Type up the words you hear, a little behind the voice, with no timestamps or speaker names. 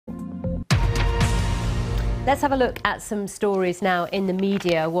Let's have a look at some stories now in the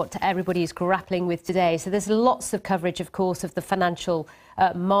media, what everybody is grappling with today. So there's lots of coverage, of course, of the financial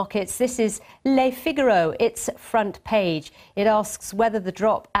markets. This is Le Figaro, its front page. It asks whether the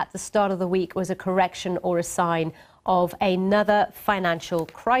drop at the start of the week was a correction or a sign of another financial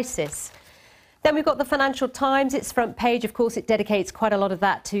crisis. Then we've got the Financial Times, its front page. Of course, it dedicates quite a lot of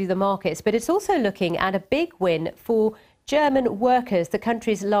that to the markets, but it's also looking at a big win for German workers. The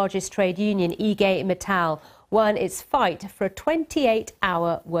country's largest trade union, IG Metall, won its fight for a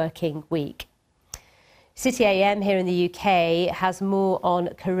 28-hour working week. City AM here in the UK has more on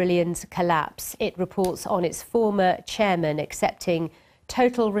Carillion's collapse. It reports on its former chairman accepting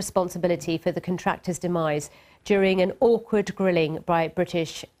total responsibility for the contractor's demise during an awkward grilling by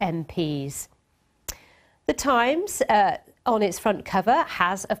British MPs. The Times, on its front cover,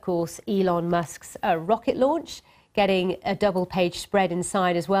 has, of course, Elon Musk's rocket launch, getting a double-page spread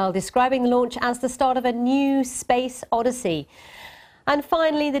inside as well, describing the launch as the start of a new space odyssey. And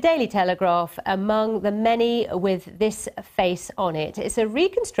finally, the Daily Telegraph, among the many with this face on it. It's a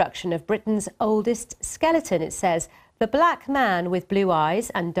reconstruction of Britain's oldest skeleton. It says, the black man with blue eyes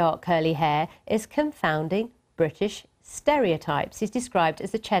and dark curly hair is confounding British stereotypes. He's described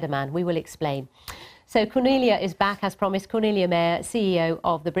as the Cheddar Man. We will explain. So Cornelia is back, as promised. Cornelia Meyer, CEO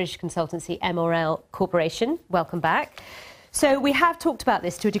of the British consultancy MRL Corporation. Welcome back. So we have talked about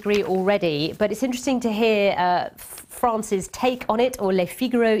this to a degree already, but it's interesting to hear France's take on it, or Le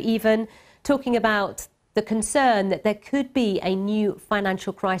Figaro even, talking about the concern that there could be a new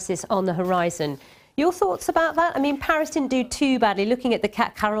financial crisis on the horizon. Your thoughts about that? I mean, Paris didn't do too badly, looking at the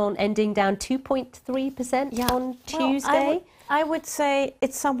CAC 40 ending down 2.3% on Tuesday. Well, I would say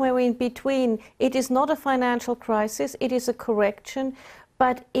it's somewhere in between. It is not a financial crisis, it is a correction,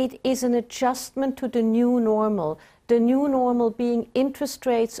 but it is an adjustment to the new normal. The new normal being interest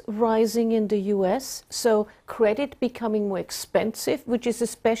rates rising in the US, so credit becoming more expensive, which is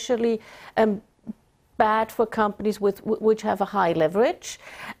especially bad for companies which have a high leverage,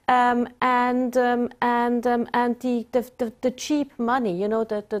 and the cheap money, you know,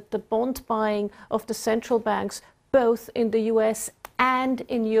 the bond buying of the central banks, both in the US and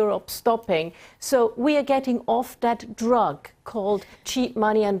in Europe, stopping. So we are getting off that drug called cheap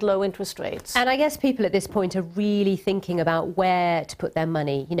money and low interest rates. And I guess people at this point are really thinking about where to put their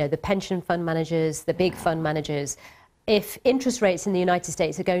money. You know, the pension fund managers, the big fund managers. If interest rates in the United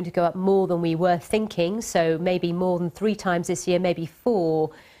States are going to go up more than we were thinking, so maybe more than 3 times this year, maybe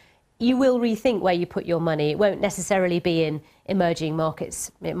 4, you will rethink where you put your money. It won't necessarily be in emerging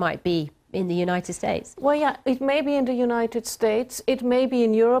markets. It might be in the United States. Well, yeah, it may be in the United States. It may be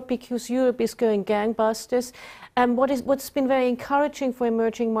in Europe, because Europe is going gangbusters. And what's been very encouraging for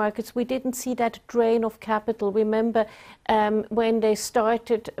emerging markets, we didn't see that drain of capital. Remember when they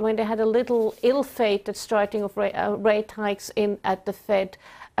had a little ill-fated starting of rate hikes at the Fed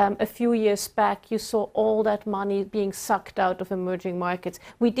a few years back, you saw all that money being sucked out of emerging markets.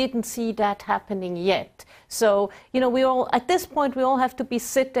 We didn't see that happening yet. So, you know, at this point, we all have to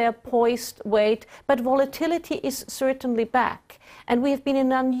sit there, poised, wait. But volatility is certainly back. And we have been in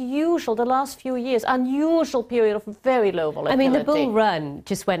the last few years, unusual period of very low volatility. I mean, the bull run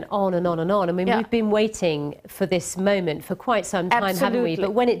just went on and on and on. I mean, we've been waiting for this moment for quite some time, haven't we?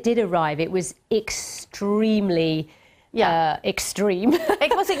 But when it did arrive, it was extremely extreme.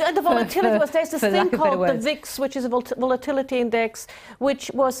 It was, the volatility was, there's this thing called the VIX, which is a volatility index, which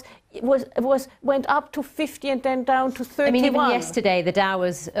went up to 50 and then down to 31. I mean, even yesterday, the Dow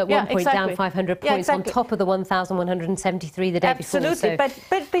was at one point down 500 points on top of the 1,173 the day before. Absolutely, but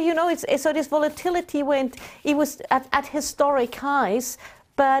you know, so this volatility it was at historic highs,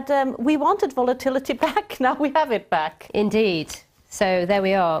 but we wanted volatility back. Now we have it back. Indeed. So there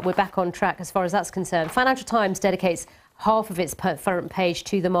we are. We're back on track as far as that's concerned. Financial Times dedicates half of its front page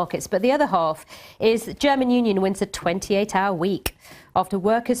to the markets, but the other half is the German union wins a 28-hour week after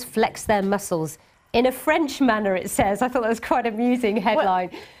workers flex their muscles in a French manner, it says. I thought that was quite an amusing headline.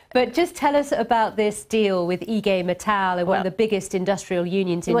 Well, but just tell us about this deal with IG Metall, one of the biggest industrial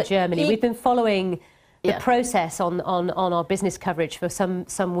unions in Germany. We've been following the process on our business coverage for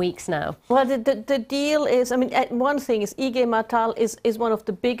some weeks now. Well, the deal is, I mean, one thing is IG Metall is one of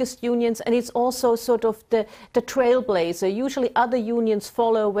the biggest unions, and it's also sort of the trailblazer. Usually other unions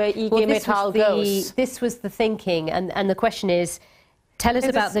follow where IG Metall goes. This was the thinking, and the question is, tell us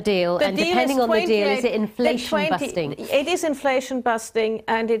about the deal, and depending on the deal, is it inflation busting? It is inflation busting,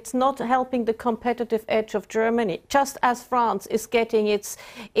 and it's not helping the competitive edge of Germany. Just as France is getting its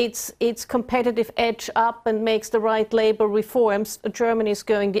competitive edge up and makes the right labor reforms, Germany is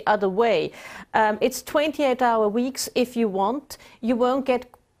going the other way. It's 28-hour weeks if you want. You won't get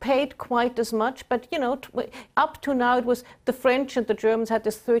paid quite as much, but up to now it was the French and the Germans had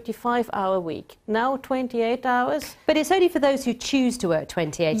this 35-hour week. Now 28 hours. But it's only for those who choose to work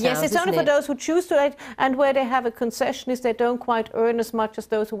 28 hours. Yes, it's only for those who choose to work, and where they have a concession is they don't quite earn as much as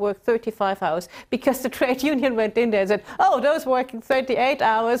those who work 35 hours, because the trade union went in there and said, oh, those working 38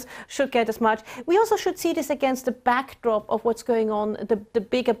 hours should get as much. We also should see this against the backdrop of what's going on, the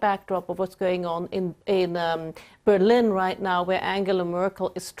bigger backdrop of what's going on in Berlin right now, where Angela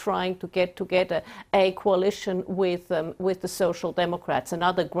Merkel is trying to get together a coalition with the Social Democrats,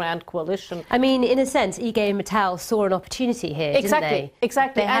 another grand coalition. I mean, in a sense, IG and Metall saw an opportunity here, didn't they?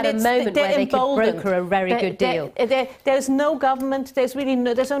 Exactly. They had a moment where they could broker a very good deal. There's no government.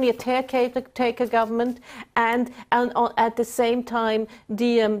 There's only a caretaker government, and at the same time,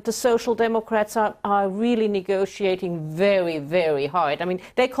 the Social Democrats are really negotiating very, very hard. I mean,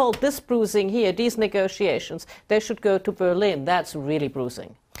 they call this bruising here, these negotiations. They should go to Berlin. That's really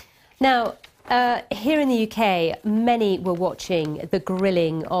bruising. Now, here in the UK, many were watching the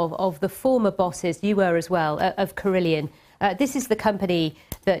grilling of the former bosses, you were as well, of Carillion. This is the company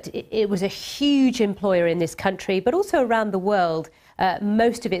that it was a huge employer in this country, but also around the world.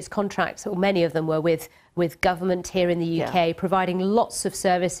 Most of its contracts, or many of them, were with government here in the UK, providing lots of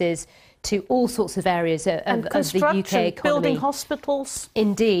services to all sorts of areas of the UK economy. Building hospitals.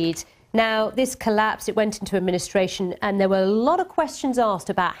 Indeed. Now, this collapsed, it went into administration, and there were a lot of questions asked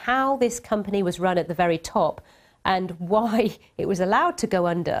about how this company was run at the very top and why it was allowed to go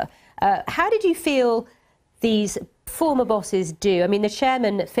under. How did you feel these former bosses do? I mean, the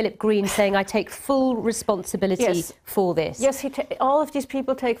chairman, Philip Green, saying, I take full responsibility for this. Yes, all of these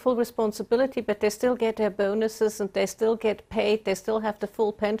people take full responsibility, but they still get their bonuses and they still get paid. They still have the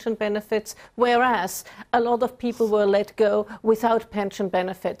full pension benefits, whereas a lot of people were let go without pension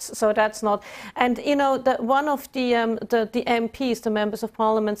benefits. So that's not... And, one of the MPs, the members of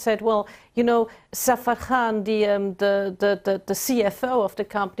parliament, said, well, Zafar Khan, the CFO of the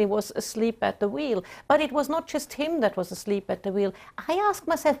company, was asleep at the wheel. But it was not just him that was asleep at the wheel. I asked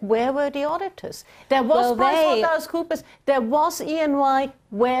myself, where were the auditors? There was PricewaterhouseCoopers, there was E&Y.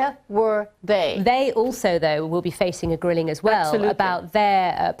 Where were they? They also, though, will be facing a grilling as well about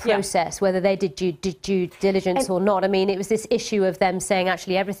their process, whether they did due diligence or not. I mean, it was this issue of them saying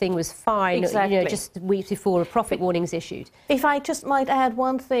actually everything was fine, just weeks before a profit warning is issued. If I just might add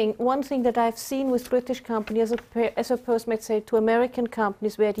one thing that I've seen with British companies as opposed, let's say, to American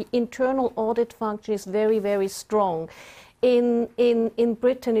companies, where the internal audit function is very, very strong. In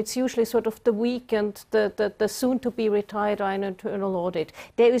Britain, it's usually sort of the weak and the soon-to-be retired are an internal audit.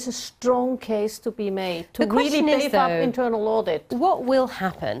 There is a strong case to be made to really beef up internal audit. What will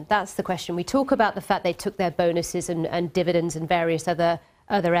happen? That's the question. We talk about the fact they took their bonuses and dividends and various other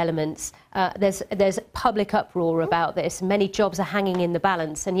elements. There's public uproar about this. Many jobs are hanging in the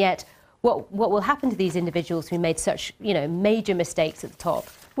balance, and yet what will happen to these individuals who made such major mistakes at the top?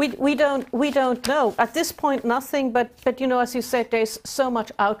 We don't know. At this point, nothing, but as you said, there's so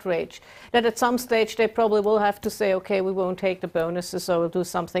much outrage that at some stage they probably will have to say, okay, we won't take the bonuses, or we'll do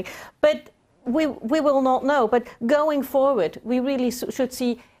something. But we will not know. But going forward, we really should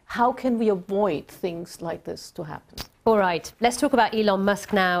see how can we avoid things like this to happen. All right, let's talk about Elon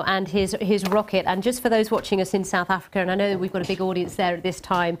Musk now and his rocket. And just for those watching us in South Africa, and I know that we've got a big audience there at this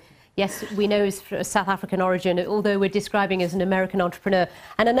time, yes, we know he's of South African origin, although we're describing as an American entrepreneur.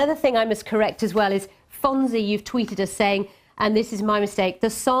 And another thing I must correct as well is, Fonzie, you've tweeted us saying, and this is my mistake, the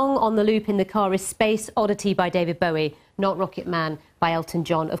song on the loop in the car is Space Oddity by David Bowie, not Rocket Man by Elton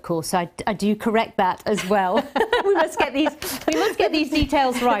John, of course. So I do correct that as well. we must get these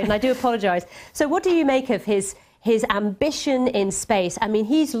details right, and I do apologise. So what do you make of his ambition in space? I mean,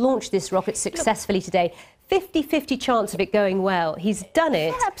 he's launched this rocket successfully today. 50-50 chance of it going well. He's done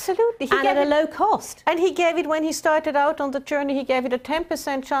it. Yeah, absolutely. And at a low cost. And he gave it, when he started out on the journey, he gave it a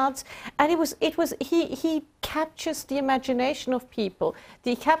 10% chance. And he captures the imagination of people.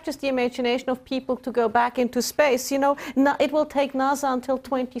 He captures the imagination of people to go back into space. It will take NASA until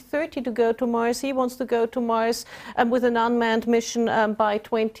 2030 to go to Mars. He wants to go to Mars with an unmanned mission by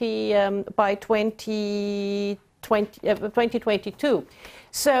 2022.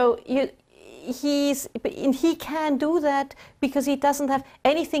 So he can do that because he doesn't have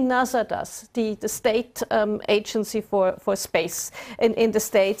anything NASA does, the state agency for space in the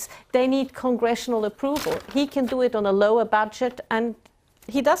States. They need congressional approval. He can do it on a lower budget, and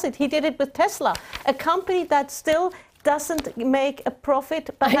he does it. He did it with Tesla, a company that still doesn't make a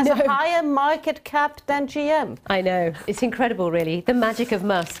profit but has a higher market cap than GM. I know. It's incredible, really. The magic of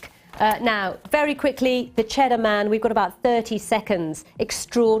Musk. Now, very quickly, the Cheddar Man. We've got about 30 seconds.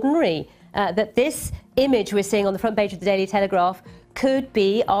 Extraordinary that this image we're seeing on the front page of the Daily Telegraph could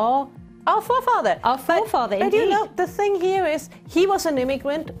be our forefather. Our forefather, but you indeed. know, the thing here is, he was an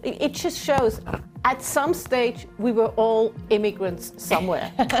immigrant. It just shows, at some stage, we were all immigrants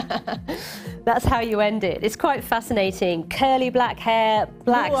somewhere. That's how you end it. It's quite fascinating. Curly black hair,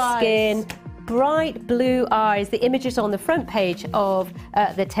 black skin, bright blue eyes. The images on the front page of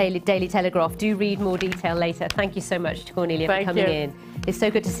the Daily Telegraph. Do read more detail later. Thank you so much, Cornelia, for coming in. It's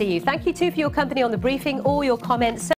so good to see you. Thank you too for your company on the briefing, all your comments.